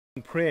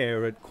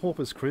Prayer at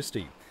Corpus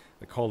Christi.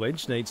 The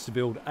college needs to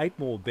build 8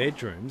 more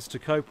bedrooms to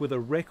cope with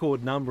a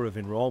record number of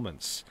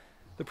enrolments.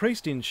 The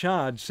priest in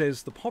charge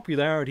says the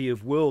popularity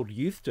of World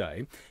Youth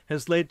Day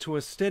has led to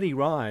a steady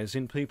rise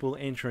in people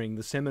entering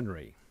the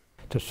seminary.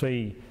 To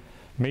see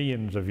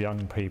millions of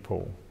young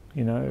people,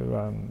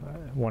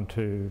 want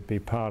to be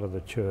part of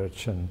the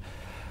church, and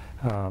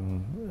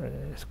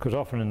because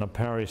often in the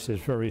parish there's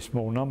very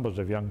small numbers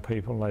of young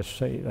people, they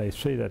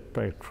see that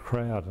big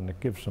crowd and it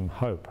gives them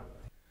hope.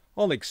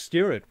 Oleg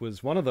Stewart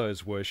was one of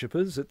those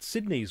worshippers at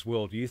Sydney's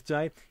World Youth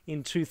Day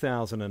in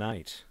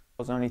 2008.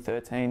 I was only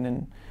 13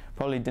 and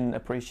probably didn't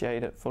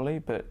appreciate it fully,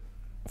 but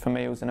for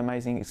me it was an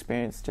amazing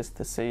experience just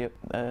to see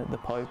the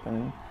Pope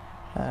and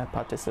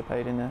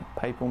participate in a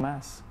papal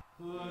mass.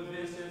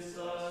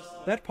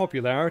 That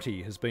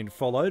popularity has been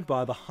followed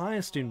by the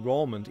highest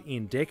enrolment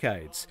in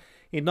decades.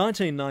 In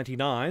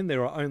 1999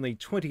 there were only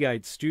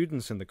 28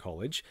 students in the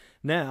college.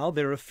 Now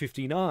there are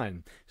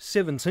 59.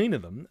 17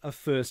 of them are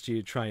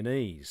first-year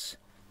trainees.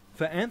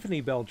 For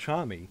Anthony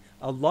Beltrami,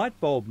 a light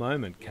bulb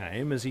moment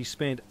came as he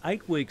spent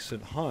 8 weeks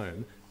at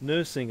home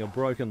nursing a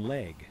broken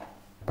leg.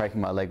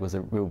 Breaking my leg was a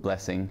real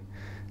blessing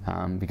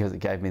because it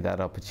gave me that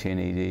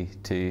opportunity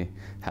to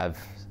have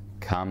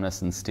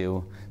calmness and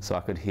still so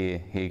I could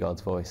hear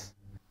God's voice.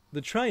 The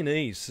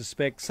trainees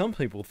suspect some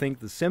people think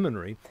the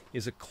seminary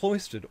is a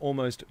cloistered,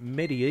 almost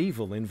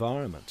medieval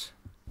environment.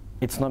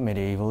 It's not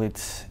medieval,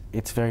 it's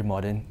very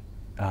modern.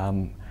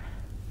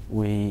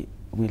 We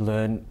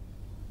learn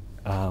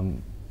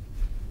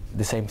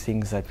the same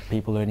things that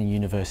people learn in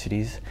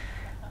universities,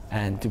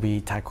 and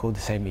we tackle the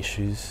same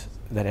issues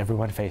that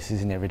everyone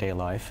faces in everyday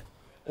life.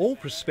 All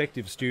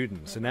prospective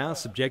students are now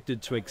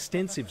subjected to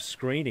extensive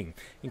screening,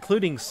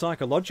 including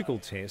psychological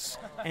tests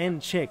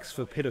and checks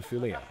for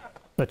paedophilia.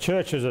 The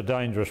church is a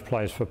dangerous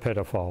place for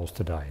pedophiles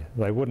today.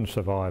 They wouldn't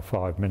survive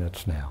 5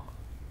 minutes now.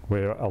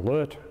 We're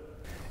alert.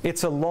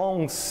 It's a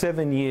long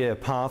 7-year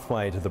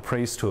pathway to the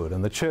priesthood,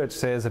 and the church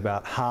says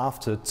about half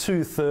to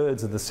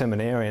 2/3 of the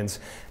seminarians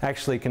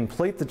actually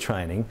complete the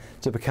training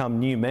to become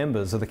new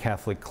members of the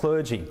Catholic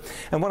clergy.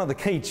 And one of the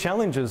key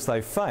challenges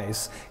they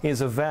face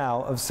is a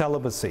vow of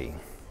celibacy.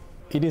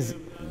 It is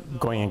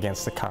going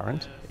against the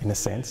current, in a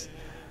sense,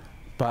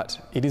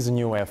 but it is a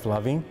new way of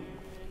loving,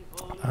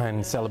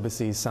 and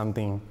celibacy is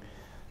something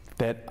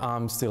that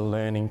I'm still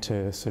learning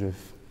to sort of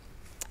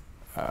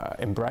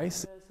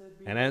embrace.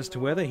 And as to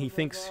whether he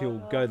thinks he'll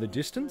go the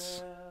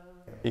distance?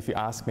 If you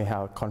ask me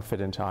how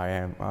confident I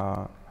am,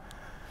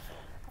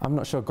 I'm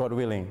not sure, God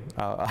willing,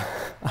 I'll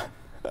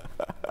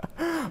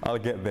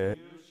get there.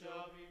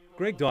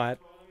 Greg Dyatt,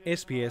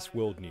 SBS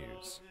World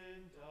News.